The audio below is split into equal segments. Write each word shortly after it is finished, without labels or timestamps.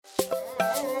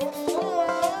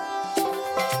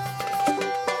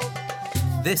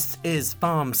This is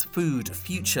Farms Food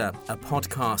Future, a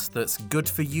podcast that's good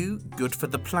for you, good for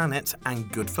the planet,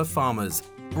 and good for farmers.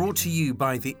 Brought to you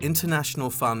by the International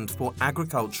Fund for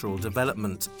Agricultural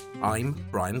Development. I'm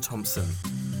Brian Thompson.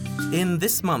 In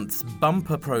this month's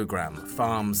bumper programme,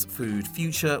 Farms Food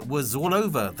Future was all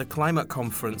over the climate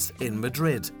conference in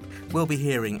Madrid. We'll be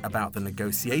hearing about the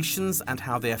negotiations and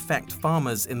how they affect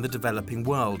farmers in the developing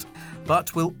world.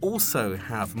 But we'll also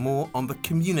have more on the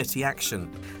community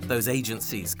action, those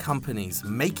agencies, companies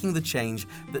making the change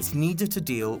that's needed to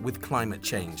deal with climate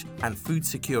change and food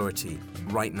security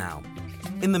right now.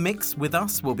 In the mix with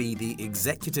us will be the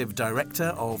Executive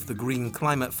Director of the Green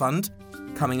Climate Fund.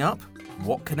 Coming up,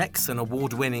 what connects an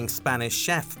award-winning Spanish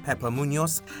chef, Pepe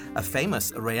Munoz, a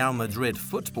famous Real Madrid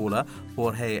footballer,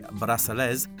 Jorge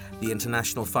Bracales, the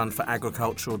International Fund for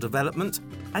Agricultural Development,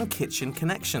 and Kitchen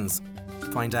Connections?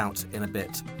 Find out in a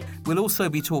bit. We'll also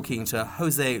be talking to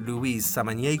José Luis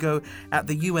Samaniego at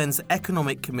the UN's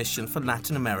Economic Commission for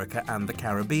Latin America and the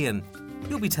Caribbean.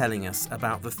 He'll be telling us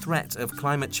about the threat of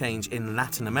climate change in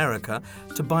Latin America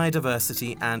to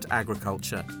biodiversity and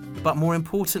agriculture. But more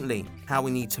importantly, how we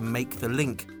need to make the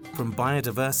link from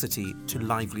biodiversity to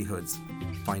livelihoods.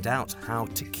 Find out how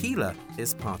tequila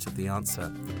is part of the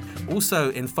answer.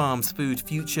 Also in Farms Food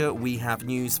Future, we have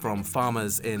news from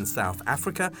farmers in South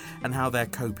Africa and how they're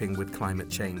coping with climate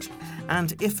change.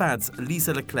 And IFAD's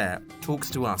Lisa Leclerc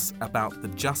talks to us about the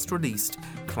just-released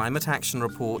Climate Action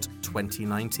Report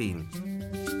 2019.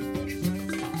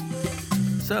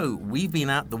 So, we've been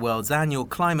at the world's annual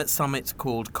climate summit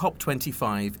called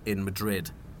COP25 in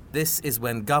Madrid. This is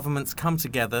when governments come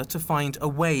together to find a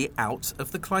way out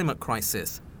of the climate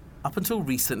crisis. Up until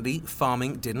recently,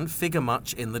 farming didn't figure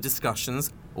much in the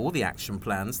discussions or the action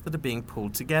plans that are being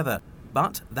pulled together.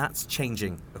 But that's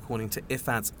changing, according to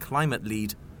IFAD's climate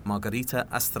lead, Margarita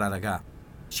Astradaga.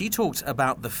 She talked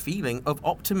about the feeling of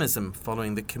optimism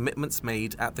following the commitments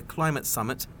made at the climate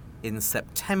summit in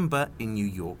September in New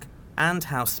York, and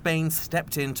how Spain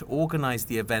stepped in to organise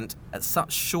the event at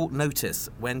such short notice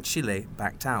when Chile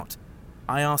backed out.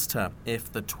 I asked her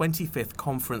if the 25th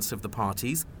Conference of the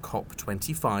Parties,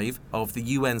 COP25, of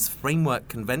the UN's Framework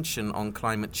Convention on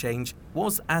Climate Change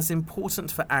was as important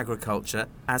for agriculture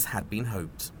as had been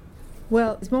hoped.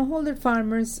 Well, smallholder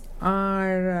farmers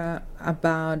are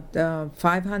about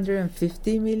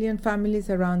 550 million families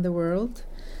around the world.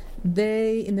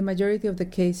 They, in the majority of the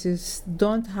cases,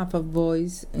 don't have a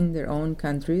voice in their own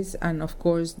countries, and of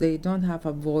course, they don't have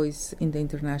a voice in the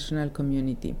international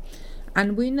community.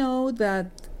 And we know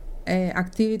that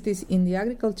activities in the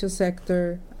agriculture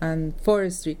sector and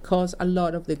forestry cause a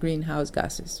lot of the greenhouse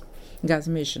gas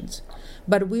emissions.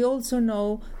 But we also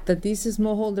know that these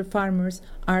smallholder farmers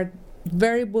are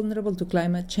very vulnerable to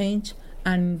climate change.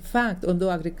 And in fact,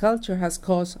 although agriculture has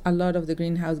caused a lot of the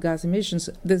greenhouse gas emissions,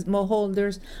 the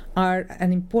smallholders are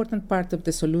an important part of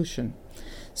the solution.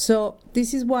 So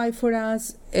this is why for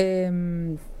us,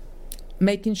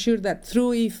 making sure that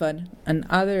through IFAD and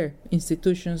other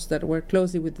institutions that work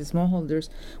closely with the smallholders,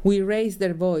 we raise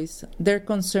their voice, their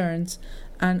concerns,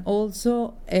 and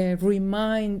also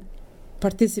remind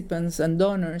participants and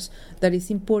donors that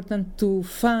it's important to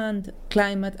fund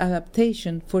climate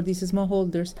adaptation for these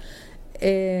smallholders.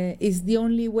 Is the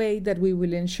only way that we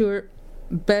will ensure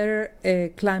better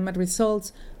climate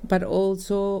results, but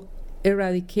also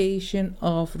eradication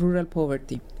of rural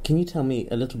poverty. Can you tell me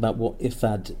a little about what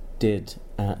IFAD did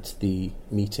at the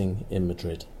meeting in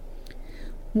Madrid?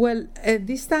 Well,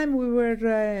 this time we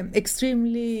were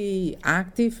extremely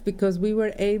active because we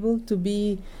were able to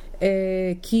be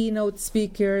keynote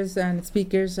speakers and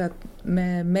speakers at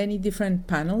many different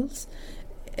panels.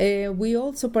 We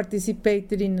also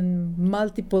participated in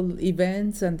multiple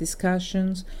events and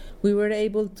discussions. We were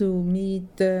able to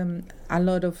meet a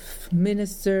lot of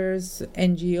ministers,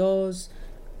 NGOs,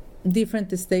 different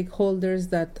stakeholders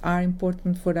that are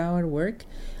important for our work.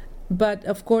 But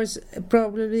of course,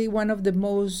 probably one of the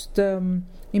most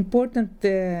important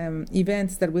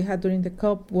events that we had during the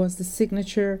COP was the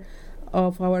signature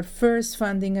of our first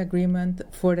funding agreement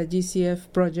for a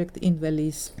GCF project in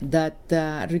Belize that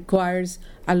requires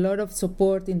a lot of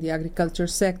support in the agriculture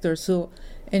sector. So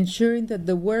ensuring that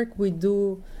the work we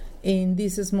do in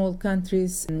these small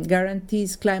countries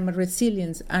guarantees climate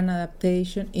resilience and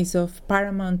adaptation is of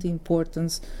paramount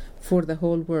importance for the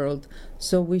whole world.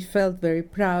 So we felt very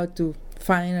proud to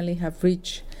finally have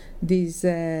reached this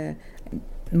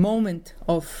moment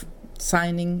of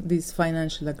signing this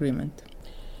financial agreement.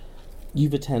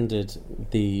 You've attended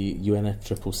the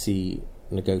UNFCCC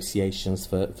negotiations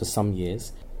for some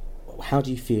years. How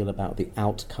do you feel about the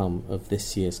outcome of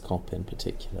this year's COP in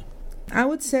particular? I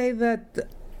would say that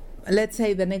let's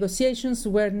say the negotiations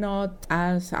were not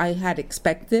as I had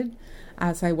expected,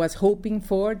 as I was hoping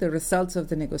for, the results of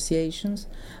the negotiations.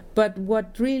 But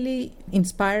what really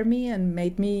inspired me and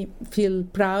made me feel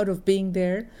proud of being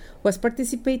there was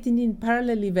participating in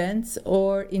parallel events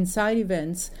or inside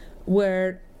events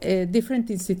where different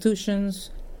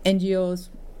institutions, NGOs,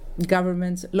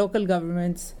 governments, local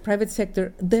governments, private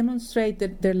sector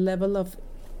demonstrated their level of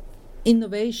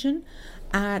innovation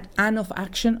and of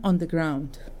action on the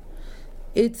ground.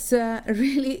 It's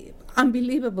really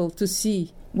unbelievable to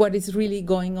see what is really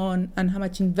going on and how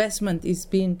much investment is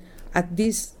being at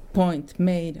this point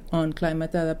made on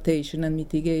climate adaptation and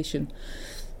mitigation.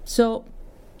 So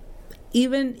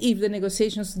even if the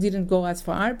negotiations didn't go as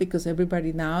far, because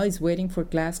everybody now is waiting for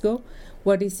Glasgow,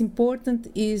 what is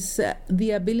important is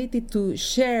the ability to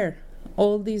share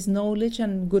all this knowledge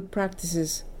and good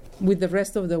practices with the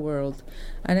rest of the world.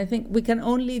 And I think we can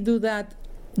only do that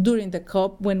during the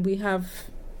COP when we have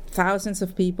thousands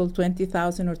of people,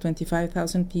 20,000 or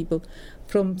 25,000 people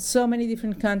from so many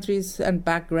different countries and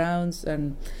backgrounds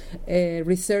and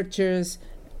researchers,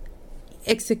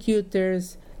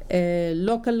 executors,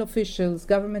 local officials,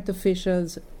 government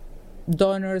officials,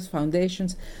 donors,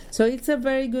 foundations. So it's a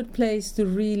very good place to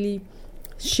really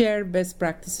share best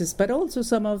practices, but also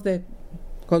some of the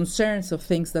concerns of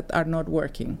things that are not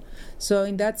working. So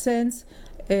in that sense,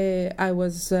 I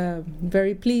was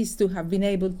very pleased to have been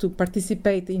able to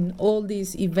participate in all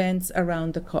these events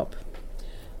around the COP.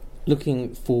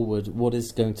 Looking forward, what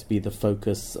is going to be the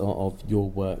focus of your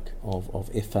work, of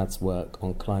IFAD's work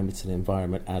on climate and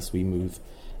environment as we move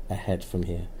ahead from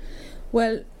here?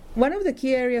 Well, one of the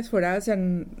key areas for us,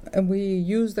 and we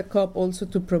use the COP also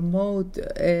to promote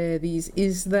these,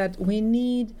 is that we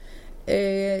need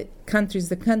the countries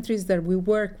that we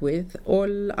work with,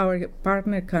 all our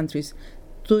partner countries,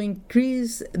 to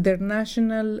increase their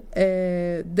national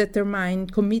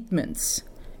determined commitments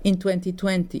in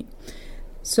 2020.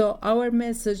 So our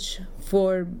message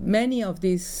for many of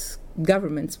these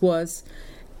governments was,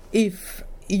 if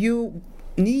you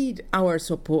need our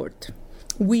support,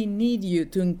 we need you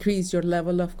to increase your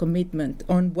level of commitment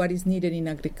on what is needed in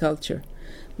agriculture,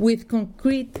 with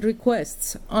concrete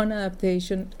requests on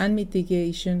adaptation and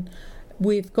mitigation,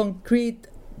 with concrete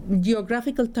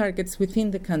geographical targets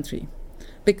within the country.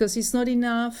 Because it's not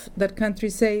enough that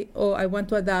countries say, oh, I want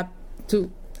to adapt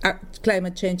to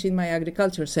climate change in my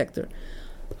agriculture sector.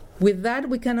 With that,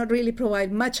 we cannot really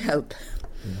provide much help.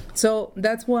 So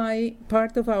that's why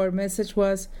part of our message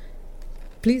was,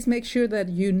 please make sure that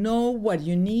you know what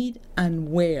you need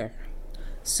and where,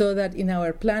 so that in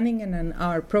our planning and in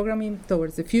our programming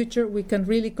towards the future, we can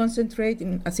really concentrate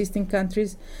in assisting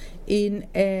countries in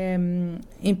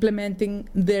implementing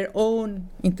their own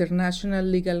international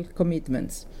legal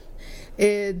commitments.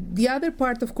 The other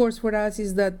part, of course, for us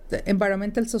is that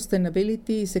environmental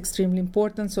sustainability is extremely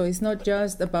important. So it's not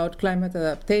just about climate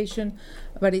adaptation,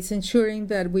 but it's ensuring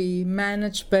that we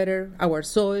manage better our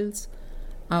soils,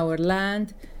 our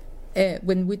land.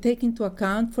 When we take into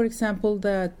account, for example,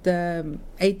 that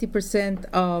 80%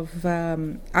 of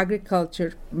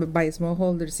agriculture by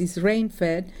smallholders is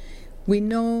rain-fed, we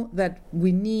know that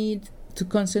we need to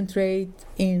concentrate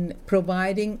in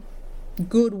providing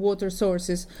good water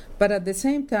sources, but at the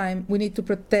same time, we need to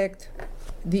protect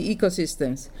the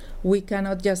ecosystems. We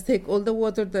cannot just take all the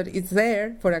water that is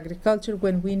there for agriculture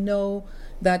when we know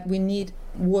that we need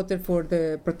water for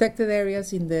the protected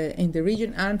areas in the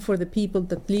region and for the people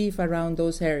that live around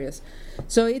those areas.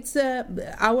 So it's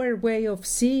our way of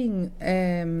seeing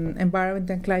environment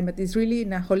and climate is really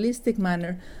in a holistic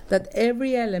manner, that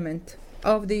every element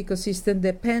of the ecosystem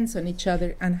depends on each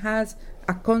other and has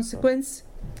a consequence,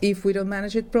 if we don't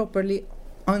manage it properly,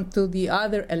 onto the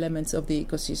other elements of the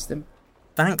ecosystem.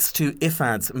 Thanks to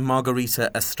IFAD's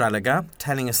Margarita Estralaga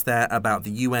telling us there about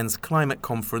the UN's climate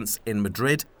conference in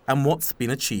Madrid and what's been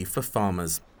achieved for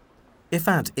farmers.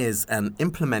 IFAD is an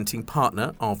implementing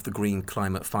partner of the Green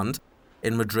Climate Fund.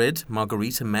 In Madrid,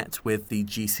 Margarita met with the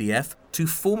GCF to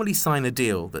formally sign a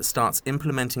deal that starts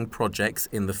implementing projects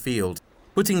in the field,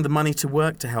 putting the money to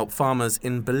work to help farmers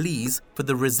in Belize for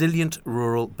the Resilient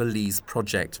Rural Belize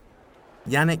project.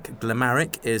 Yannick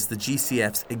Glamaric is the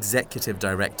GCF's executive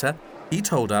director. He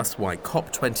told us why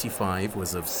COP25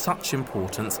 was of such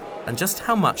importance and just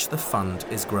how much the fund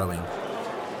is growing.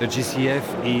 The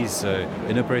GCF is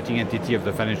an operating entity of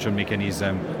the financial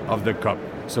mechanism of the COP.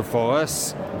 So for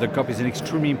us, the COP is an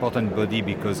extremely important body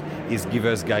because it gives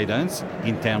us guidance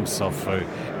in terms of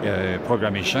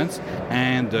programmations,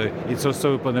 and it's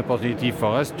also an opportunity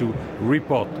for us to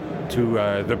report to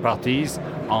the parties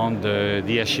on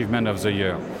the achievement of the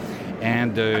year.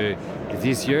 And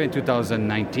this year, in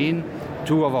 2019,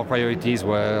 Two of our priorities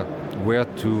were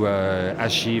to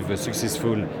achieve a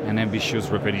successful and ambitious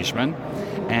replenishment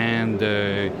and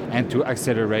to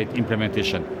accelerate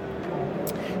implementation.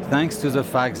 Thanks to the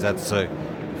fact that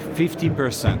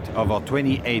 50% of our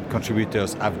 28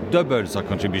 contributors have doubled their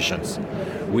contributions,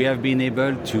 we have been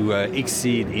able to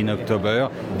exceed in October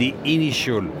the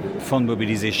initial fund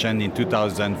mobilization in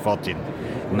 2014.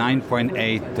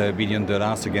 $9.8 billion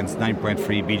against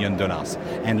 $9.3 billion.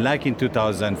 And like in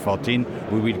 2014,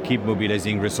 we will keep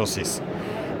mobilizing resources.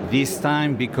 This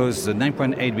time, because the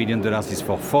 $9.8 billion is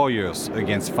for 4 years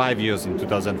against 5 years in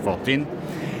 2014,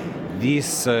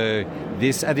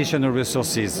 this additional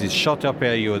resources, this shorter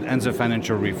period and the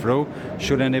financial reflow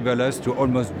should enable us to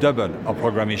almost double our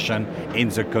programmation in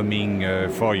the coming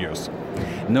 4 years.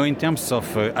 Now, in terms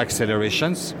of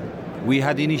accelerations, we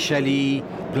had initially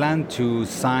planned to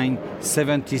sign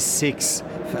 76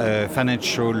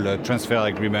 financial transfer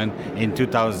agreements in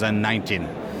 2019.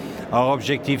 Our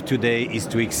objective today is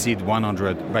to exceed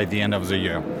 100 by the end of the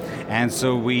year. And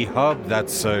so we hope that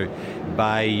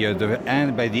by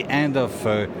the end of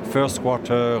first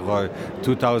quarter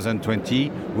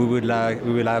 2020, we will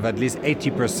have at least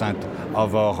 80%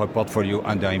 of our portfolio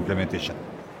under implementation.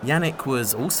 Yannick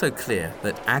was also clear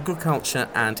that agriculture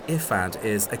and IFAD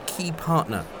is a key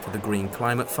partner for the Green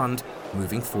Climate Fund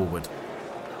moving forward.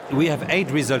 We have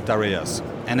 8 result areas,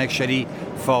 and actually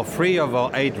for 3 of our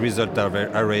 8 result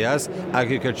areas,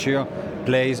 agriculture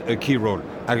plays a key role.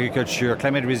 Agriculture,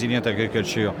 climate resilient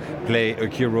agriculture, play a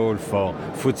key role for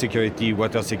food security,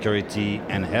 water security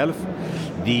and health.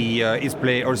 It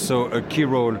plays also a key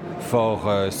role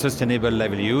for sustainable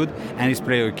livelihood, and it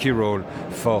plays a key role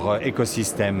for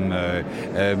ecosystem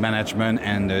management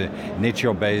and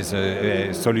nature-based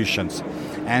solutions.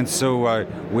 And so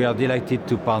we are delighted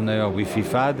to partner with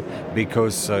IFAD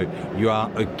because you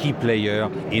are a key player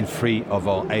in 3 of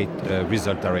our 8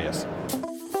 result areas.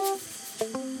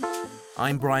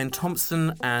 I'm Brian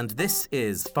Thompson, and this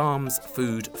is Farm's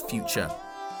Food Future.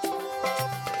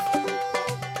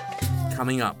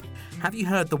 Coming up, have you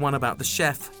heard the one about the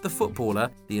chef, the footballer,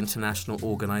 the international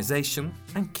organisation,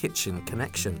 and Kitchen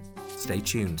Connection? Stay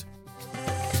tuned.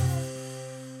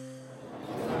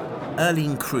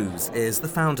 Erlene Cruz is the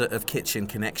founder of Kitchen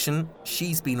Connection.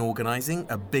 She's been organising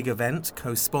a big event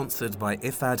co-sponsored by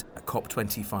IFAD at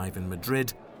COP25 in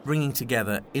Madrid, bringing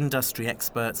together industry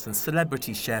experts and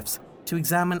celebrity chefs to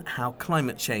examine how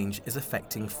climate change is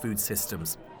affecting food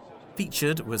systems.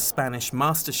 Featured was Spanish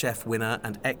MasterChef winner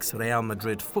and ex-Real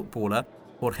Madrid footballer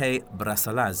Jorge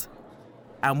Brasalaz,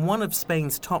 and one of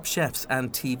Spain's top chefs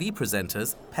and TV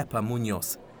presenters, Pepa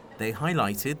Muñoz. They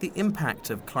highlighted the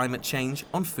impact of climate change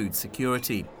on food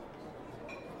security.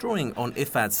 Drawing on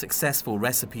IFAD's successful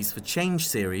Recipes for Change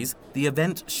series, the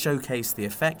event showcased the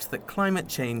effect that climate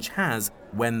change has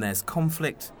when there's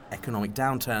conflict, economic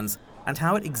downturns, and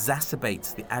how it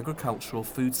exacerbates the agricultural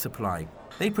food supply.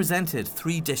 They presented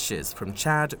 3 dishes from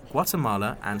Chad,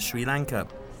 Guatemala, and Sri Lanka.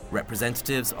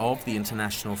 Representatives of the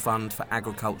International Fund for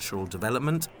Agricultural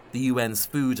Development, the UN's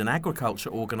Food and Agriculture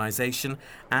Organization,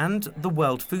 and the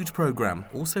World Food Programme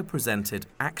also presented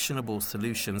actionable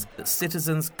solutions that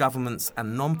citizens, governments,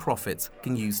 and non-profits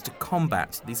can use to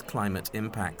combat these climate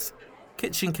impacts.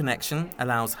 Kitchen Connection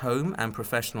allows home and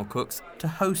professional cooks to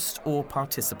host or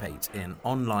participate in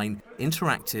online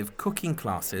interactive cooking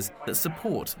classes that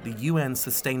support the UN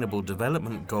Sustainable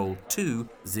Development Goal 2,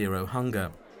 Zero Hunger.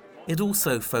 It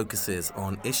also focuses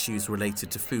on issues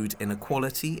related to food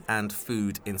inequality and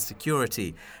food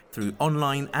insecurity through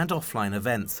online and offline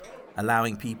events,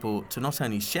 allowing people to not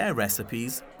only share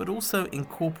recipes but also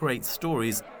incorporate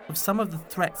stories of some of the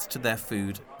threats to their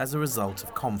food as a result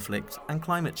of conflict and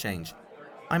climate change.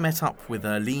 I met up with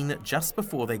Erlene just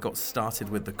before they got started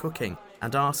with the cooking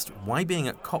and asked why being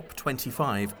at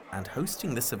COP25 and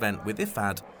hosting this event with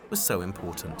IFAD was so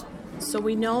important. So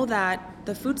we know that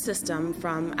the food system,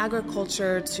 from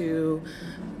agriculture to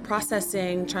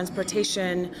processing,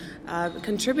 transportation,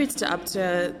 contributes to up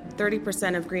to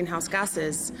 30% of greenhouse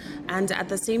gases. And at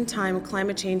the same time,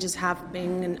 climate change is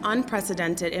having an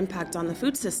unprecedented impact on the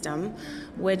food system,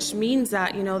 which means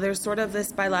that, there's sort of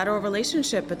this bilateral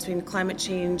relationship between climate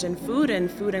change and food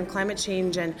and climate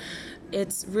change. And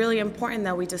it's really important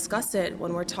that we discuss it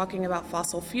when we're talking about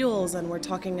fossil fuels and we're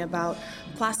talking about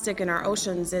plastic in our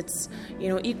oceans. It's,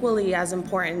 equally as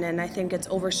important, and I think it's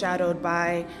overshadowed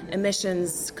by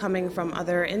emissions coming from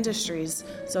other industries.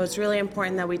 So it's really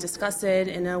important that we discuss it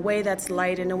in a way that's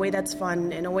light, in a way that's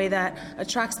fun, in a way that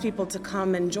attracts people to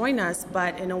come and join us,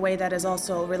 but in a way that is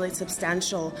also really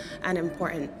substantial and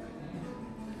important.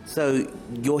 So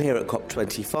you're here at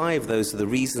COP25. Those are the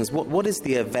reasons. What is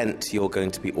the event you're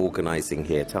going to be organising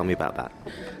here? Tell me about that.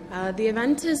 The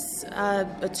event is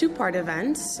a two-part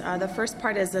event. The first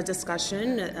part is a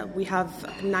discussion. We have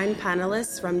 9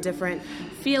 panelists from different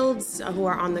fields who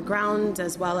are on the ground,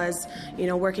 as well as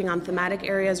working on thematic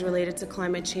areas related to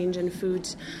climate change and food.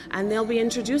 And they'll be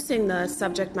introducing the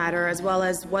subject matter as well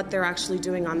as what they're actually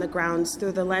doing on the ground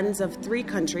through the lens of 3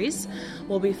 countries.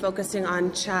 We'll be focusing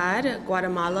on Chad,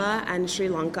 Guatemala, and Sri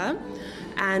Lanka.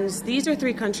 And these are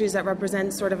 3 countries that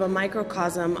represent sort of a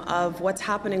microcosm of what's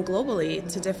happening globally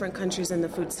to different countries in the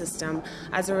food system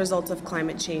as a result of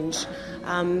climate change.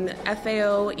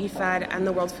 FAO, IFAD, and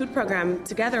the World Food Programme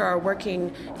together are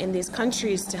working in these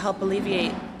countries to help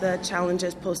alleviate the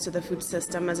challenges posed to the food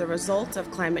system as a result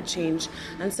of climate change.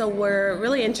 And so we're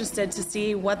really interested to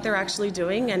see what they're actually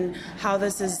doing and how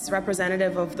this is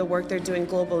representative of the work they're doing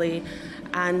globally.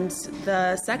 And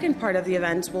the second part of the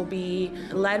event will be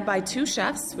led by 2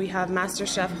 chefs. We have Master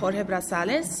Chef Jorge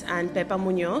Brasales and Pepa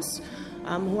Munoz,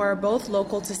 who are both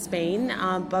local to Spain,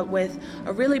 but with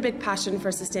a really big passion for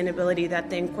sustainability that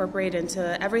they incorporate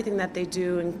into everything that they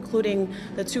do, including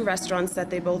the 2 restaurants that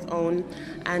they both own.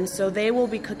 And so they will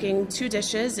be cooking 2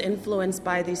 dishes influenced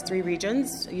by these 3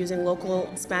 regions using local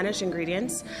Spanish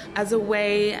ingredients as a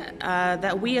way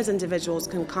that we as individuals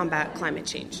can combat climate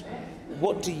change.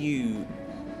 What do you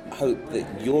hope that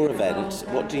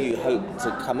what do you hope to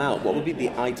come out? What would be the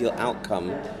ideal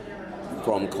outcome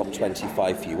from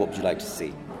COP25 for you? What would you like to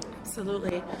see?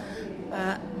 Absolutely.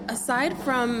 Aside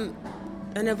from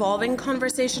an evolving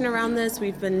conversation around this,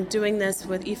 we've been doing this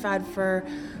with IFAD for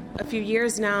a few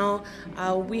years now.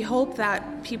 We hope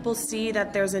that people see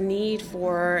that there's a need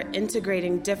for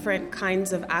integrating different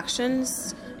kinds of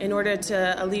actions in order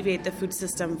to alleviate the food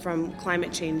system from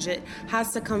climate change. It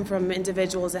has to come from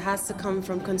individuals, it has to come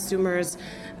from consumers,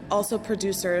 also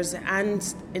producers and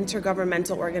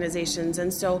intergovernmental organizations.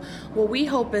 And so what we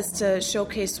hope is to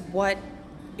showcase what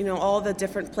all the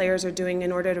different players are doing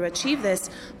in order to achieve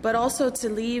this, but also to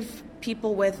leave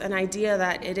people with an idea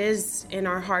that it is in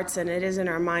our hearts and it is in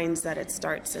our minds that it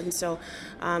starts. And so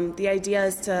the idea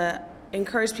is to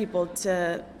encourage people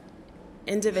to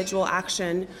individual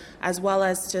action as well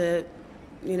as to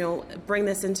bring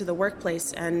this into the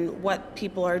workplace and what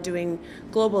people are doing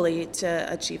globally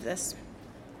to achieve this.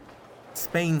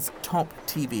 Spain's top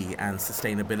TV and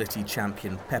sustainability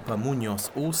champion Pepa Munoz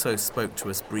also spoke to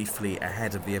us briefly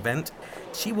ahead of the event.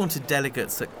 She wanted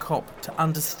delegates at COP to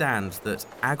understand that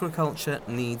agriculture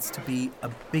needs to be a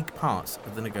big part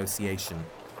of the negotiation.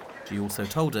 She also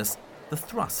told us the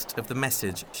thrust of the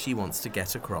message she wants to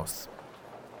get across.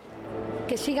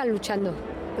 Que sigan luchando.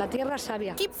 La tierra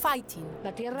sabia. Keep fighting.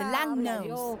 The land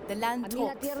knows. The land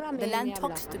talks. The land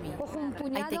talks to me.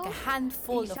 I take a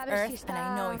handful of earth and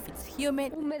I know if it's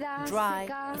humid, dry,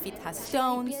 if it has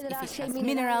stones, if it has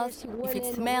minerals, if it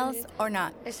smells or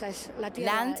not.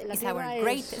 Land is our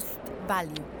greatest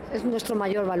value. Es nuestro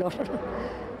mayor valor.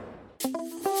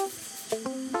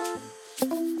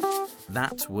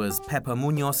 That was Pepa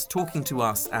Munoz talking to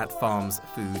us at Farms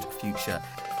Food Future.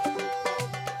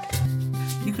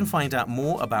 You can find out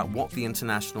more about what the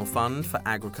International Fund for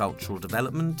Agricultural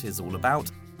Development is all about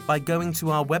by going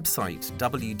to our website,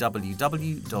 www.ifad.org.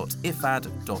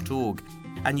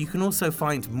 And you can also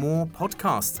find more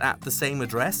podcasts at the same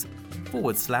address,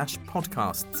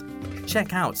 /podcasts.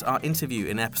 Check out our interview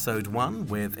in episode 1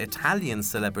 with Italian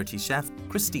celebrity chef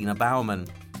Christina Baumann.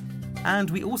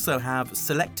 And we also have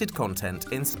selected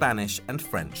content in Spanish and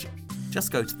French.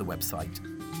 Just go to the website.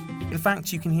 In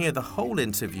fact, you can hear the whole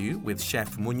interview with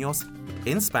Chef Munoz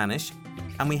in Spanish,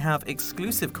 and we have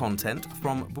exclusive content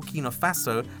from Burkina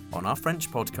Faso on our French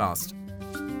podcast.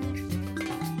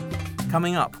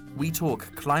 Coming up, we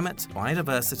talk climate,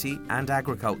 biodiversity and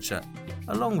agriculture,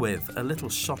 along with a little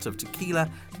shot of tequila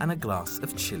and a glass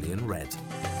of Chilean red.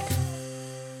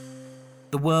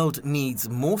 The world needs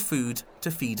more food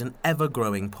to feed an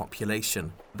ever-growing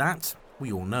population. That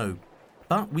we all know.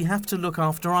 But we have to look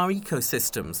after our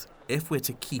ecosystems if we're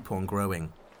to keep on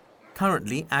growing.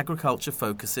 Currently, agriculture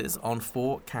focuses on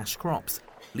 4 cash crops,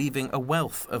 leaving a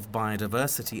wealth of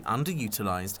biodiversity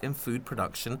underutilized in food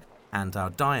production and our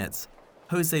diets.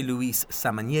 Jose Luis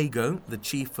Samaniego, the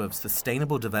Chief of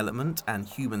Sustainable Development and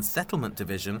Human Settlement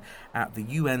Division at the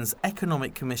UN's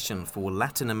Economic Commission for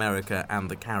Latin America and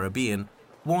the Caribbean,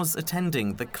 was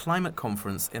attending the climate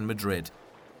conference in Madrid.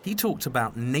 He talked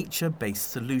about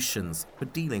nature-based solutions for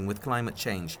dealing with climate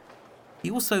change.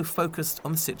 He also focused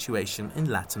on the situation in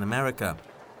Latin America.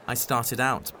 I started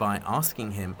out by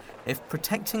asking him if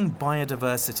protecting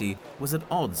biodiversity was at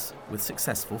odds with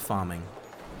successful farming.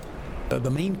 The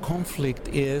main conflict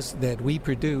is that we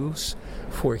produce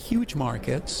for huge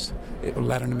markets.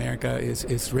 Latin America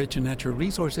is rich in natural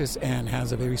resources and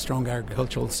has a very strong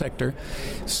agricultural sector.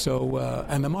 So,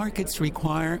 and the markets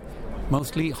require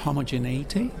mostly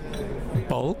homogeneity,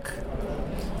 bulk,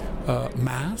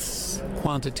 mass,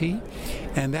 quantity,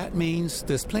 and that means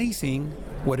displacing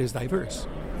what is diverse.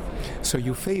 So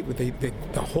you favor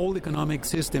the whole economic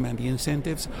system and the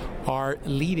incentives are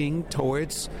leading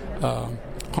towards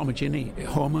homogeneity,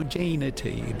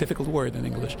 difficult word in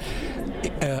English,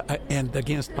 and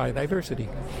against biodiversity.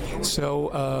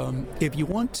 So if you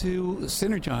want to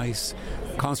synergize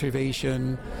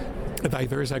conservation,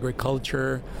 diverse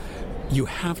agriculture, you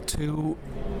have to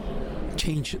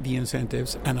change the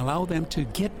incentives and allow them to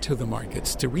get to the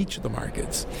markets, to reach the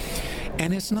markets.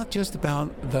 And it's not just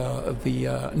about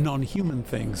the non-human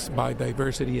things,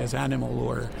 biodiversity as animal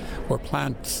or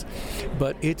plants,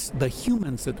 but it's the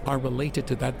humans that are related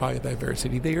to that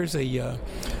biodiversity. There's a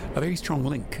very strong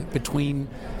link between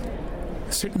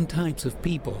certain types of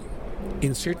people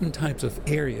in certain types of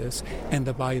areas and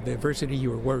the biodiversity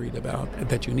you're worried about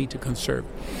that you need to conserve.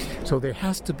 So there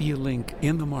has to be a link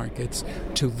in the markets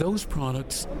to those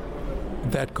products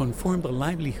that conform the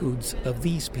livelihoods of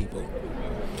these people.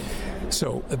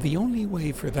 So the only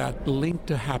way for that link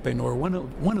to happen, or one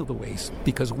of the ways,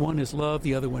 because one is love,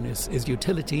 the other one is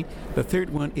utility, the third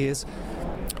one is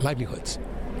livelihoods.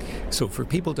 So for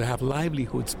people to have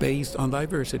livelihoods based on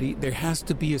diversity, there has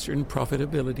to be a certain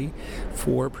profitability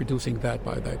for producing that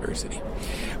biodiversity.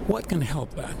 What can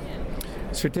help that?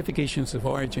 Certifications of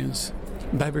origins,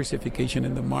 diversification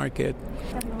in the market,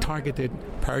 targeted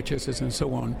purchases, and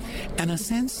so on, and a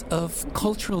sense of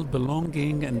cultural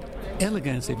belonging and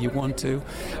elegance, if you want to,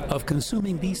 of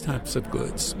consuming these types of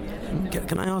goods.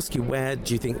 Can I ask you, where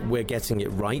do you think we're getting it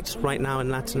right now in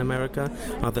Latin America?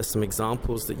 Are there some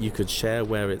examples that you could share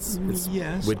where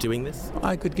Yes. we're doing this?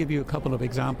 I could give you a couple of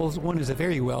examples. One is a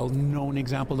very well-known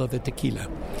example of the tequila.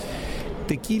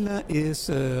 Tequila is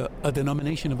a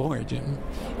denomination of origin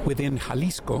within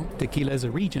Jalisco. Tequila is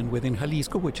a region within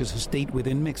Jalisco, which is a state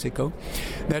within Mexico,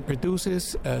 that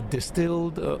produces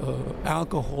distilled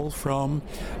alcohol from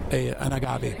an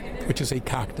agave, which is a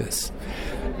cactus.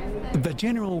 The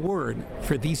general word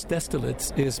for these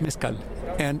distillates is mezcal,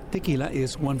 and tequila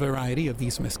is one variety of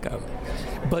these mezcal.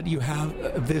 But you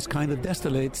have this kind of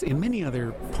distillates in many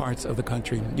other parts of the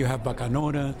country. You have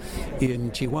bacanora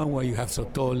in Chihuahua, you have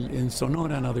sotol in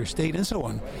Sonora, another state, and so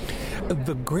on.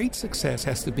 The great success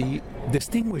has to be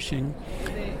distinguishing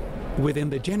within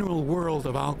the general world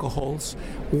of alcohols,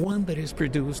 one that is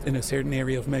produced in a certain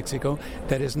area of Mexico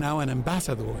that is now an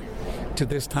ambassador to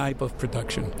this type of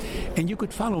production. And you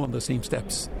could follow on the same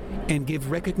steps and give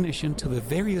recognition to the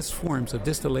various forms of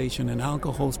distillation and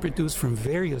alcohols produced from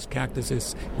various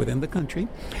cactuses within the country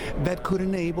that could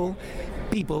enable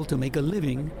people to make a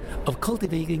living of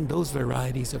cultivating those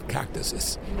varieties of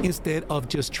cactuses instead of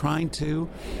just trying to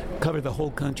cover the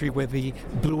whole country with the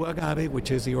blue agave,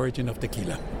 which is the origin of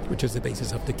tequila, which is the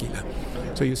basis of tequila.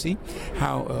 So you see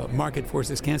how market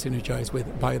forces can synergize with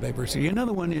biodiversity.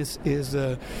 Another one is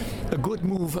a good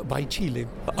move by Chile,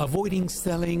 avoiding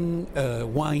selling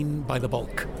wine by the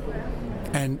bulk.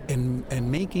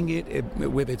 And making it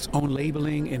with its own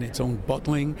labeling and its own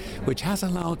bottling, which has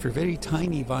allowed for very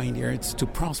tiny vineyards to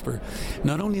prosper,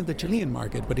 not only in the Chilean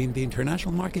market, but in the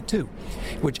international market too,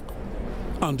 which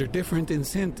under different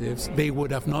incentives, they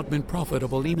would have not been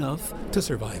profitable enough to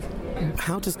survive.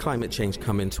 How does climate change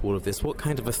come into all of this? What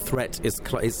kind of a threat is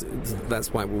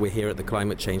that's why we're here at the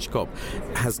Climate Change COP.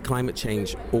 Has climate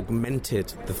change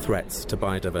augmented the threats to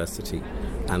biodiversity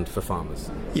and for farmers?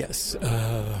 Yes.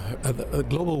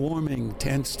 Global warming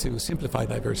tends to simplify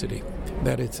diversity.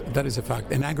 That is a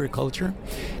fact. In agriculture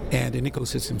and in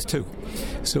ecosystems too.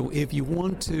 So if you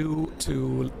want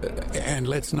to and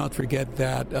let's not forget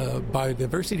that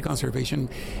biodiversity conservation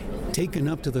taken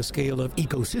up to the scale of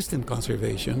ecosystem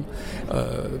conservation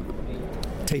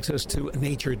takes us to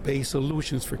nature-based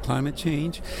solutions for climate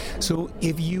change. So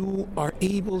if you are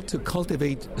able to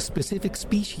cultivate specific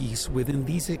species within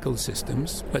these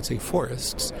ecosystems, let's say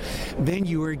forests, then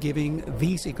you are giving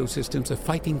these ecosystems a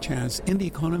fighting chance in the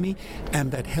economy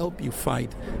and that help you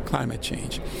fight climate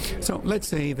change. So let's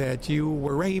say that you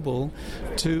were able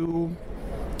to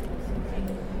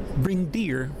bring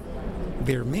deer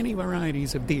there are many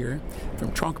varieties of deer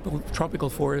from tropical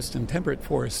forests and temperate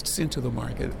forests into the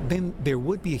market, then there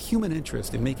would be a human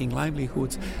interest in making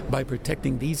livelihoods by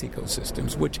protecting these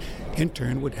ecosystems, which in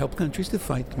turn would help countries to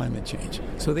fight climate change.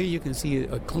 So there you can see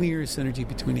a clear synergy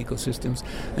between ecosystems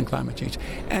and climate change.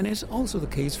 And it's also the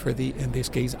case for in this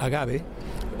case, agave,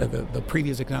 the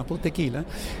previous example, tequila,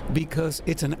 because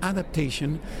it's an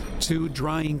adaptation to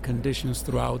drying conditions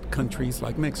throughout countries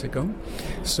like Mexico.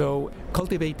 So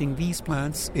cultivating these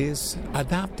plants is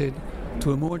adapted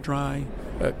to a more dry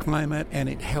climate, and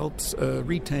it helps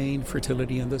retain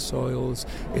fertility in the soils.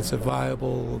 It's a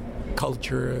viable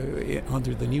culture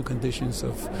under the new conditions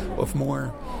of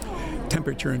more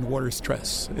temperature and water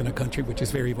stress in a country which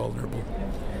is very vulnerable.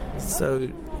 So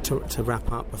to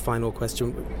wrap up, a final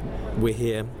question. We're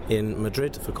here in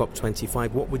Madrid for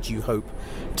COP25. What would you hope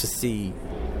to see?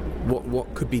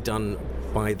 What could be done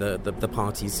by the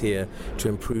parties here to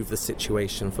improve the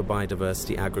situation for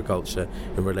biodiversity, agriculture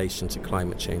in relation to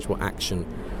climate change? What action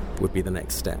would be the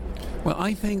next step? Well,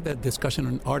 I think that discussion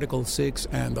on Article 6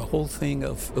 and the whole thing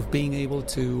of being able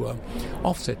to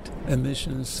offset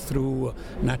emissions through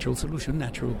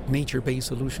nature-based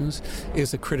solutions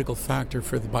is a critical factor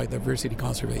for the biodiversity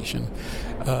conservation.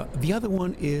 The other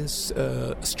one is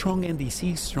strong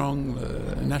NDCs, strong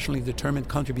nationally determined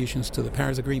contributions to the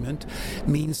Paris Agreement,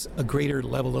 means a greater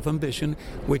level of ambition,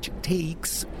 which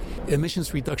takes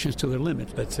emissions reductions to their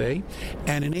limit, let's say,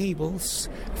 and enables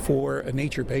for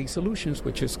nature-based solutions,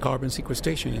 which is carbon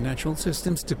sequestration in natural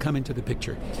systems, to come into the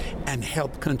picture and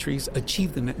help countries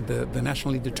achieve the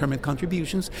nationally determined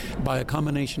contributions by a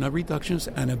combination of reductions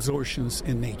and absorptions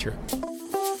in nature.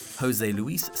 Jose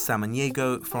Luis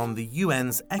Samaniego from the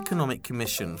UN's Economic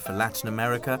Commission for Latin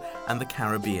America and the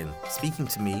Caribbean, speaking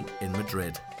to me in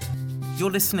Madrid. You're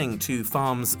listening to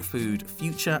Farms Food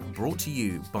Future, brought to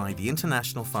you by the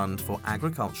International Fund for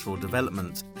Agricultural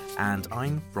Development, and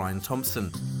I'm Brian Thompson.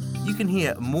 You can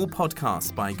hear more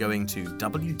podcasts by going to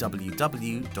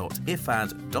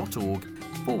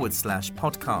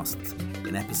www.ifad.org/podcasts.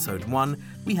 In episode 1,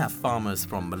 we have farmers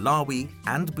from Malawi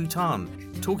and Bhutan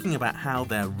talking about how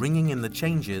they're ringing in the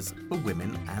changes for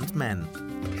women and men.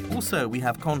 Also, we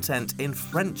have content in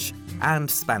French and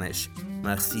Spanish.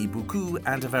 Merci beaucoup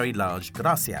and a very large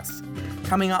gracias.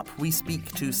 Coming up, we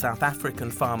speak to South African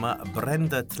farmer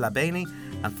Brenda Tlabeni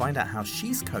and find out how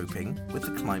she's coping with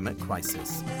the climate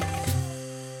crisis.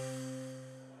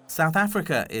 South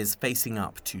Africa is facing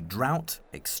up to drought,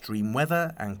 extreme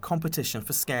weather and competition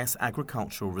for scarce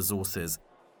agricultural resources.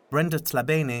 Brenda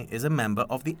Tlabeni is a member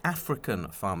of the African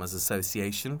Farmers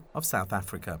Association of South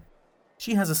Africa.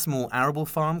 She has a small arable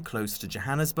farm close to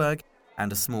Johannesburg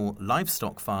and a small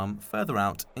livestock farm further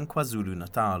out in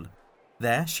KwaZulu-Natal.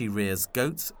 There she rears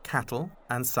goats, cattle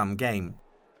and some game.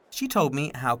 She told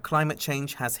me how climate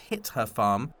change has hit her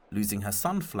farm, losing her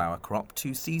sunflower crop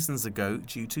 2 seasons ago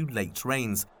due to late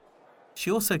rains.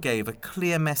 She also gave a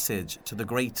clear message to the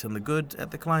great and the good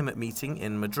at the climate meeting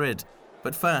in Madrid.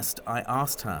 But first, I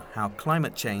asked her how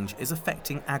climate change is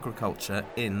affecting agriculture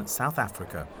in South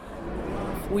Africa.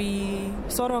 We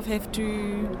sort of have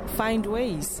to find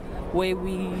ways where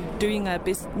we're doing our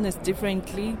business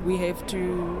differently. We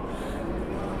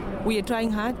are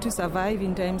trying hard to survive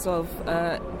in terms of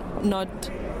not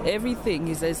everything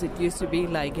is as it used to be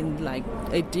like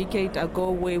a decade ago,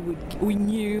 where we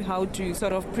knew how to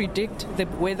sort of predict the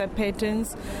weather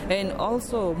patterns and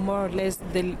also more or less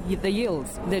the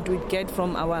yields that we get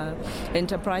from our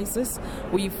enterprises.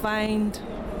 We find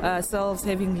ourselves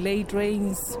having late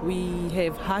rains, we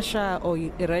have harsher or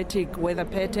erratic weather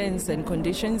patterns and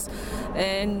conditions,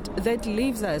 and that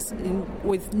leaves us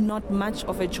with not much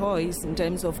of a choice in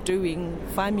terms of doing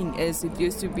farming as it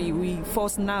used to be. We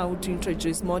force now to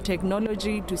introduce more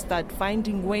technology, to start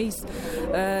finding ways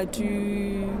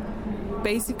to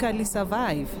basically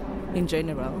survive in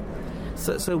general.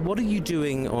 So what are you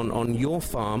doing on your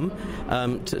farm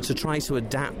to try to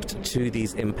adapt to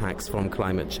these impacts from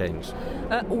climate change?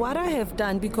 What I have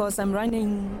done, because I'm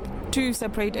running 2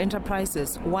 separate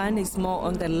enterprises. One is more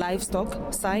on the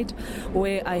livestock side,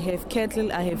 where I have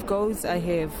cattle, I have goats, I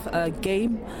have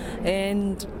game,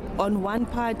 and on one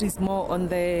part is more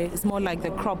like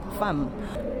the crop farm.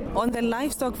 On the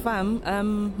livestock farm,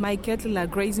 my cattle are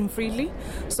grazing freely,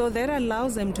 so that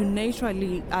allows them to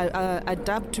naturally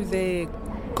adapt to the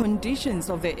conditions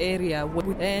of the area,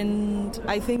 and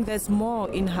I think that's more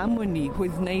in harmony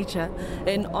with nature.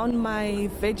 And on my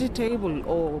vegetable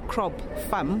or crop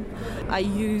farm, I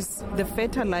use the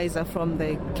fertilizer from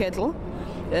the cattle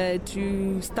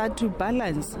to start to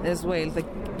balance as well the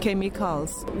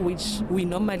chemicals which we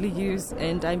normally use,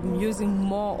 and I'm using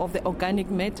more of the organic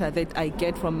matter that I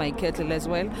get from my cattle as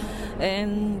well.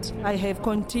 And I have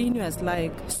continuous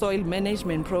soil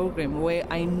management program where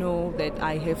I know that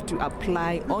I have to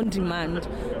apply on demand,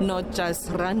 not just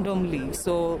randomly.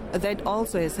 So that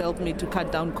also has helped me to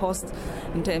cut down costs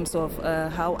in terms of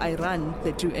how I run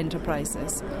the two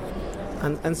enterprises.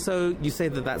 And so you say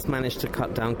that that's managed to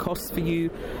cut down costs for you.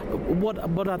 What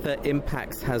other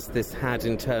impacts has this had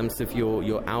in terms of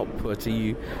your output?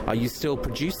 Are you still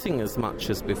producing as much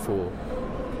as before?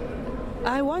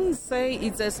 I won't say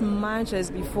it's as much as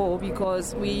before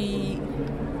because we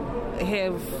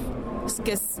have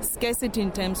scarcity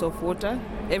in terms of water.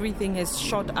 Everything has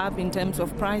shot up in terms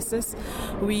of prices.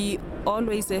 We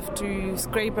always have to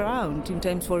scrape around in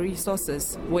terms of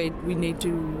resources where we need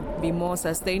to be more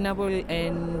sustainable.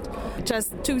 And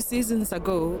just 2 seasons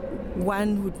ago,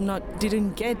 one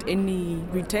didn't get any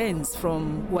returns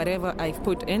from whatever I've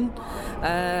put in.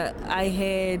 I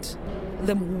had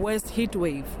the worst heat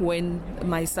wave when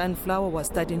my sunflower was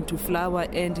starting to flower,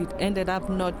 and it ended up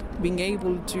not being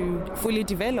able to fully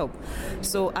develop.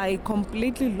 So I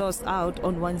completely lost out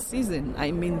on one season.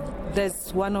 I mean,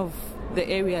 that's one of the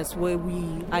areas where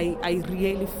I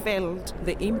really felt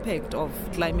the impact of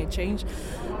climate change.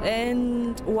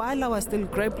 And while I was still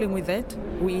grappling with that,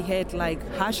 we had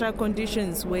harsher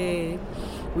conditions where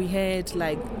we had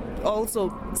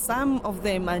also some of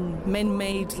them are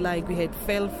man-made, we had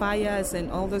fell fires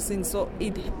and all those things. So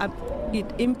it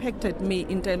impacted me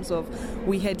in terms of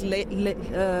we had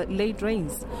late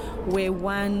rains, where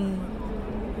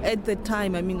at the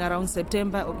time, around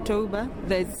September, October,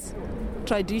 that's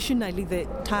traditionally the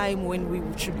time when we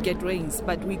should get rains,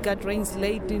 but we got rains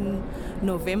late in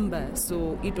November,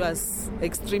 so it was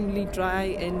extremely dry,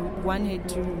 and one had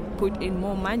to put in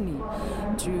more money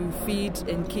to feed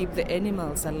and keep the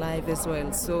animals alive as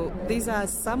well. So these are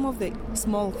some of the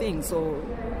small things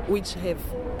which have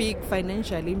big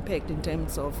financial impact in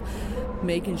terms of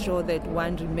making sure that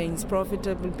one remains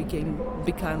profitable,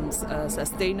 becomes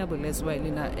sustainable as well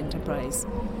in our enterprise.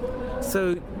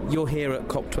 So you're here at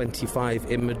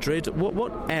COP25 in Madrid.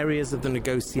 What areas of the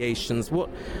negotiations, what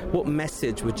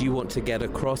message would you want to get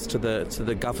across to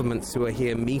the governments who are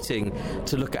here meeting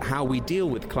to look at how we deal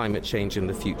with climate change in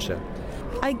the future?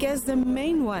 I guess the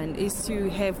main one is to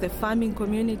have the farming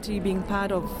community being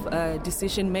part of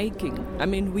decision making.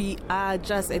 We are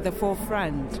just at the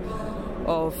forefront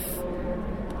of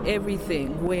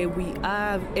everything, where we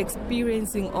are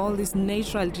experiencing all these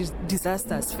natural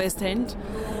disasters firsthand.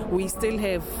 We still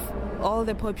have all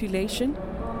the population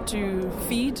to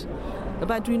feed,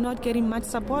 but we're not getting much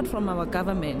support from our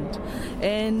government.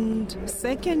 And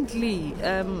secondly,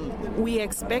 we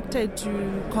expected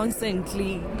to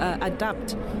constantly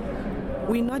adapt.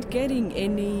 We're not getting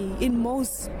any, in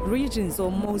most regions,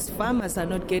 or most farmers are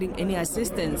not getting any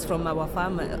assistance from our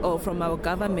farmer or from our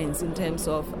governments in terms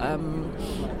of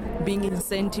being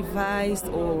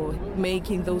incentivized or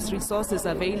making those resources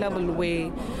available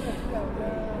where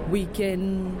it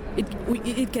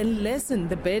can lessen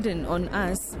the burden on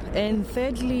us. And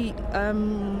thirdly,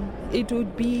 it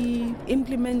would be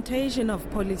implementation of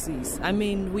policies.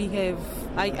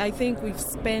 I think we've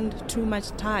spent too much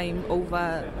time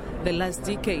over the last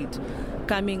decade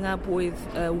coming up with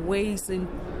ways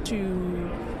into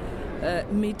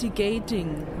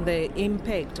mitigating the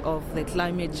impact of the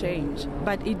climate change.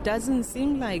 But it doesn't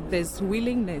seem like there's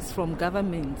willingness from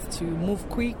governments to move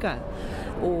quicker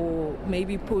or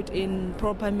maybe put in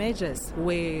proper measures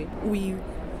where we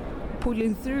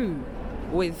pulling through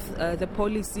with the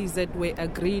policies that were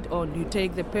agreed on. You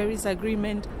take the Paris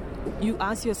Agreement, you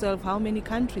ask yourself how many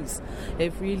countries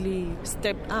have really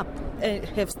stepped up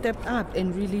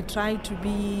and really tried to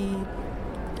be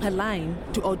align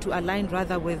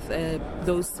with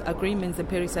those agreements, the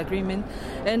Paris Agreement.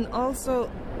 And also,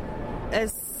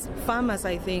 as farmers,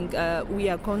 I think we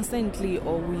are constantly,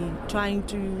 we trying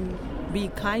to be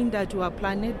kinder to our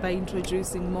planet by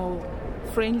introducing more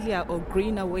friendlier or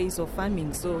greener ways of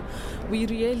farming. So we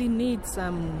really need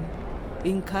some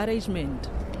encouragement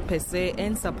per se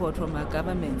and support from our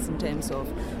governments in terms of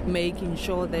making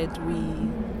sure that we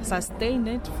sustain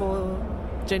it for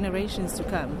generations to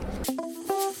come.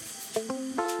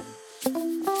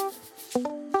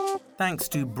 Thanks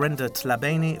to Brenda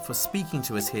Tlabene for speaking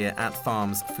to us here at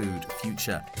Farms Food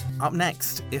Future. Up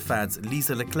next, IFAD's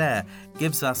Lisa Leclerc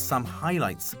gives us some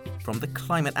highlights from the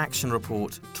Climate Action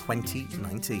Report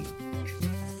 2019.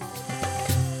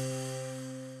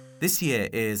 This year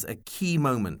is a key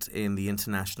moment in the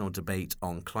international debate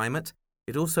on climate.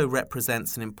 it also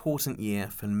represents an important year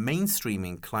for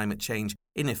mainstreaming climate change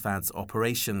in IFAD's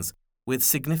operations, with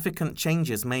significant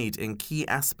changes made in key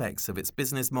aspects of its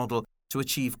business model to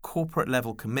achieve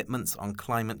corporate-level commitments on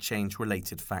climate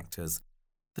change-related factors.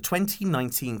 The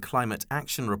 2019 Climate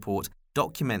Action Report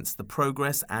documents the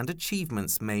progress and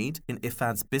achievements made in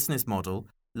IFAD's business model,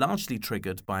 largely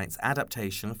triggered by its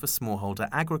adaptation for smallholder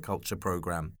agriculture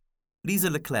programme.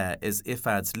 Lisa Leclerc is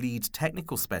IFAD's lead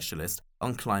technical specialist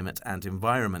on climate and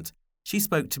environment. She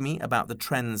spoke to me about the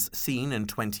trends seen in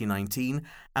 2019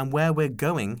 and where we're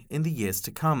going in the years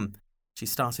to come. She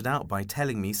started out by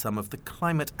telling me some of the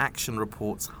Climate Action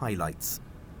Report's highlights.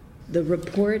 The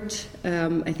report,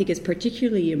 I think, is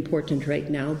particularly important right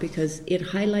now because it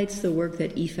highlights the work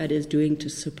that IFAD is doing to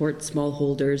support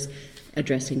smallholders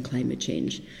addressing climate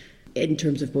change in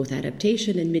terms of both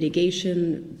adaptation and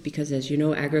mitigation, because, as you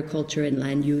know, agriculture and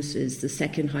land use is the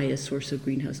second highest source of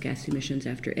greenhouse gas emissions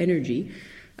after energy.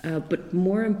 But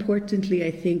more importantly,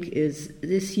 I think, is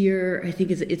this year, I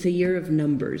think it's a year of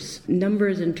numbers.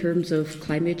 Numbers in terms of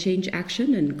climate change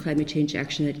action and climate change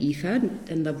action at IFAD.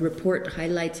 And the report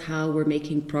highlights how we're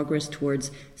making progress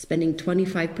towards spending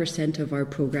 25% of our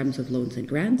programs of loans and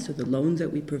grants, so the loans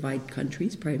that we provide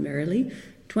countries primarily,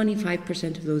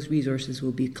 25% of those resources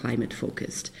will be climate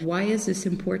focused. Why is this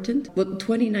important? Well,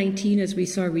 2019, as we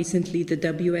saw recently, the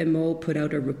WMO put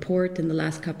out a report in the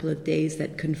last couple of days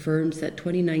that confirms that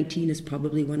 2019 is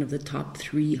probably one of the top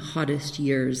 3 hottest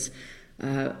years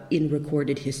in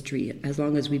recorded history. As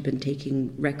long as we've been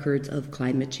taking records of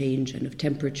climate change and of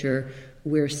temperature,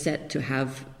 we're set to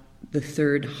have the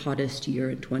 3rd hottest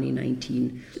year in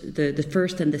 2019. The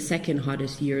first and the second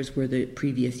hottest years were the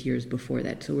previous years before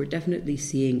that. So we're definitely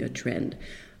seeing a trend.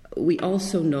 We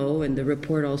also know, and the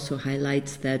report also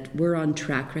highlights, that we're on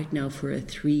track right now for a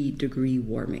 3-degree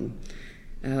warming.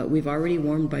 We've already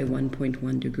warmed by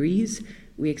 1.1 degrees.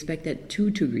 We expect that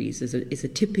 2 degrees is a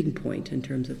tipping point in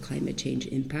terms of climate change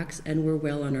impacts, and we're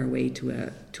well on our way to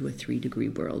a 3-degree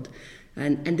world.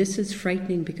 And this is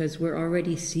frightening because we're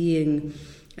already seeing,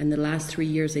 in the last 3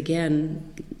 years,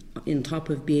 again, on top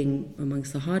of being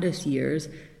amongst the hottest years,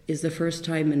 is the first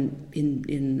time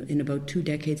in about 2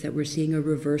 decades that we're seeing a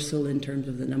reversal in terms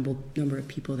of the number of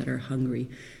people that are hungry.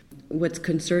 What's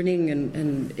concerning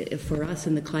and for us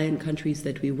in the client countries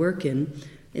that we work in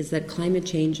is that climate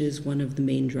change is one of the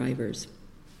main drivers.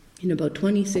 In about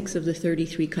 26 of the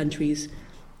 33 countries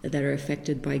that are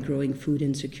affected by growing food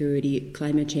insecurity,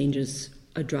 climate change is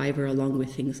a driver along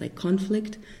with things like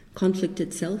conflict. Conflict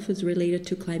itself is related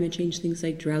to climate change, things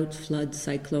like droughts, floods,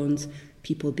 cyclones,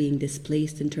 people being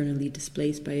internally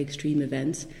displaced by extreme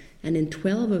events. And in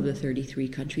 12 of the 33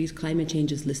 countries, climate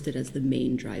change is listed as the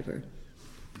main driver.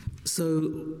 So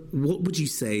what would you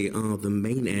say are the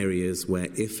main areas where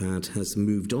IFAD has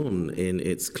moved on in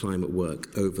its climate work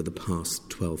over the past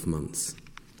 12 months?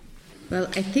 Well,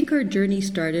 I think our journey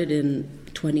started in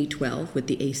 2012 with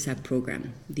the ASAP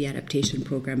program, the Adaptation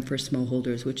Program for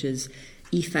Smallholders, which is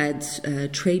IFAD's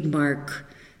trademark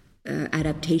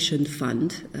adaptation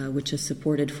fund, which has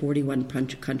supported 41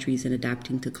 countries in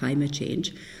adapting to climate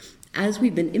change. As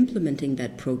we've been implementing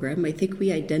that program, I think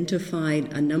we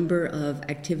identified a number of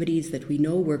activities that we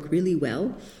know work really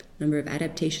well, a number of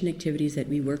adaptation activities that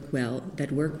work well,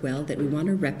 that we want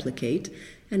to replicate,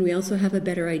 and we also have a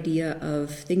better idea of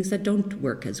things that don't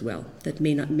work as well, that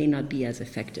may not be as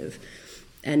effective.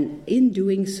 And in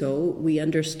doing so, we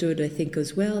understood, I think,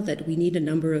 as well, that we need a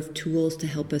number of tools to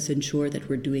help us ensure that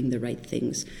we're doing the right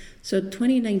things. So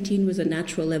 2019 was a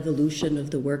natural evolution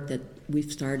of the work that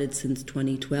we've started since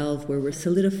 2012, where we're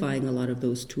solidifying a lot of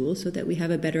those tools so that we have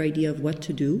a better idea of what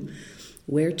to do,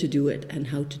 where to do it, and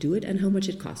how to do it, and how much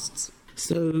it costs.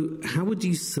 So how would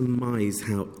you surmise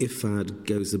how IFAD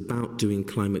goes about doing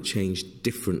climate change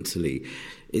differently?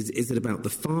 Is it about the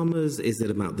farmers? Is it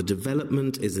about the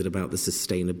development? Is it about the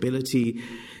sustainability?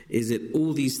 Is it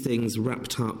all these things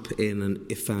wrapped up in an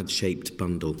IFAD-shaped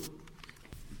bundle?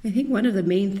 I think one of the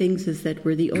main things is that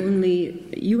we're the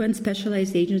only UN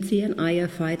specialized agency and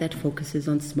IFI that focuses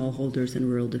on smallholders and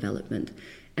rural development.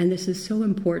 And this is so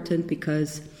important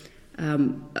because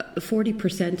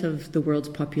 40% of the world's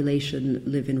population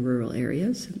live in rural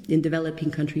areas. In developing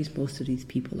countries, most of these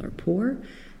people are poor.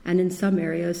 And in some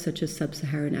areas, such as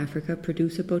sub-Saharan Africa,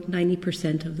 produce about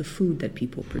 90% of the food that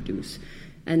people produce.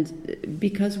 And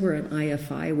because we're an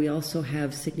IFI, we also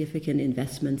have significant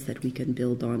investments that we can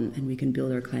build on, and we can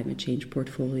build our climate change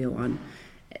portfolio on.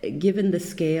 Given the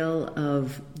scale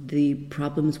of the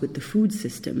problems with the food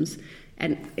systems,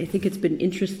 and I think it's been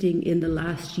interesting in the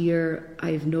last year,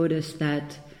 I've noticed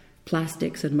that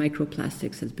plastics and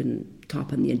microplastics has been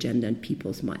top on the agenda in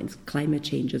people's minds, climate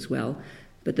change as well.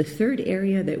 But the third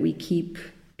area that we keep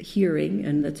hearing,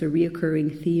 and that's a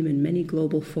reoccurring theme in many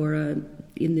global fora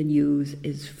in the news,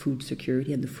 is food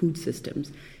security and the food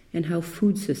systems, and how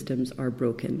food systems are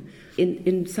broken.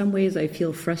 In some ways, I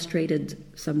feel frustrated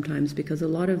sometimes because a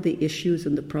lot of the issues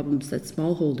and the problems that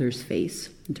smallholders face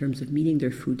in terms of meeting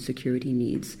their food security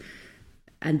needs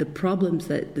and the problems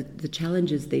that the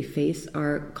challenges they face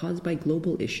are caused by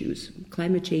global issues,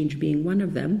 climate change being one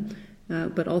of them,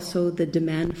 but also the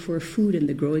demand for food and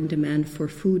the growing demand for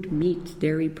food, meat,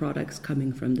 dairy products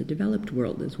coming from the developed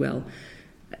world as well.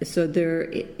 So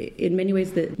in many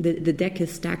ways, the deck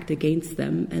is stacked against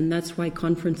them, and that's why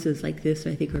conferences like this,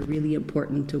 I think, are really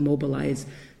important to mobilize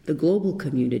the global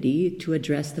community to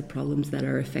address the problems that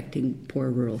are affecting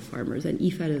poor rural farmers. And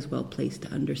IFAD is well placed to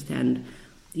understand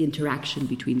the interaction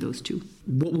between those two.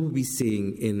 What will we be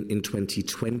seeing in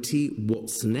 2020?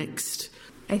 What's next?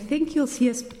 I think you'll see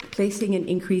us placing an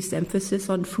increased emphasis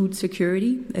on food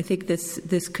security. I think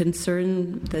this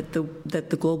concern that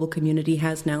the global community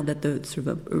has now, that the sort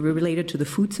of related to the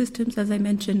food systems, as I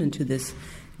mentioned, and to this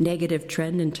negative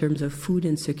trend in terms of food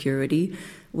insecurity,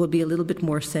 will be a little bit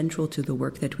more central to the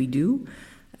work that we do.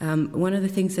 One of the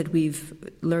things that we've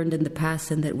learned in the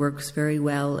past and that works very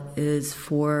well is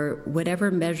for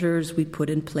whatever measures we put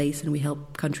in place and we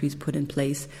help countries put in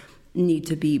place need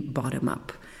to be bottom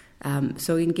up.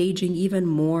 So engaging even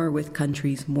more with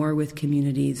countries, more with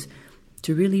communities,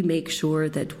 to really make sure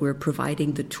that we're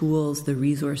providing the tools, the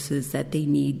resources that they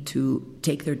need to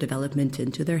take their development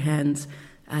into their hands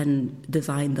and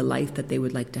design the life that they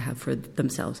would like to have for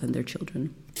themselves and their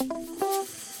children.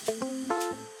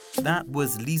 That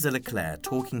was Lisa Leclerc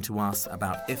talking to us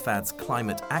about IFAD's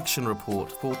Climate Action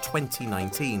Report for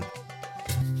 2019,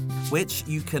 which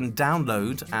you can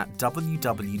download at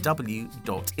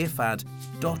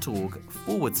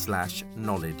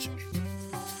www.ifad.org/knowledge.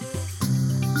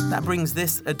 That brings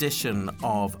this edition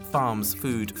of Farm's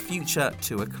Food Future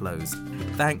to a close.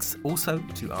 Thanks also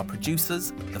to our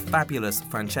producers, the fabulous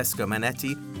Francesco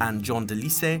Manetti and John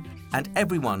Delisse, and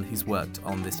everyone who's worked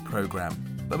on this programme.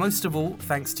 But most of all,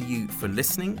 thanks to you for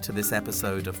listening to this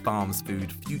episode of Farm's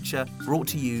Food Future, brought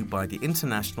to you by the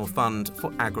International Fund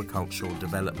for Agricultural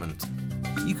Development.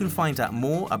 You can find out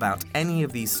more about any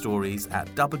of these stories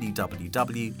at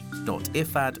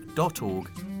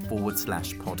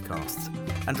www.ifad.org/podcasts.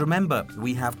 And remember,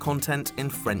 we have content in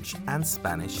French and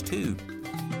Spanish too.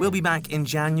 We'll be back in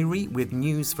January with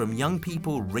news from young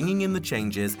people ringing in the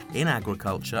changes in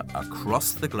agriculture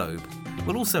across the globe.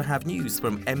 We'll also have news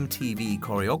from MTV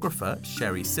choreographer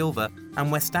Sherry Silver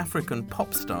and West African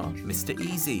pop star Mr.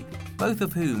 Easy, both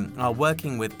of whom are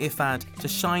working with IFAD to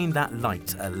shine that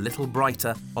light a little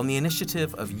brighter on the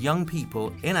initiative of young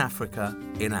people in Africa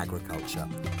in agriculture.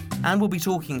 And we'll be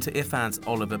talking to IFAD's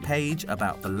Oliver Page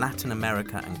about the Latin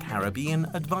America and Caribbean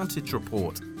Advantage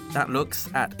Report. That looks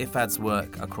at IFAD's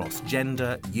work across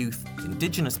gender, youth,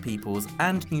 indigenous peoples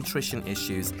and nutrition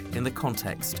issues in the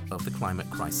context of the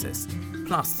climate crisis.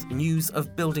 Plus, news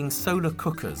of building solar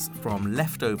cookers from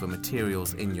leftover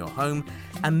materials in your home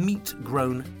and meat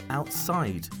grown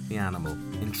outside the animal.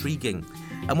 Intriguing.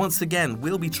 And once again,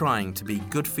 we'll be trying to be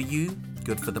good for you,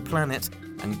 good for the planet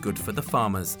and good for the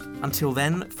farmers. Until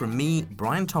then, from me,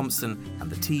 Brian Thompson, and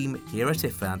the team here at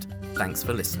IFAD, thanks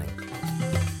for listening.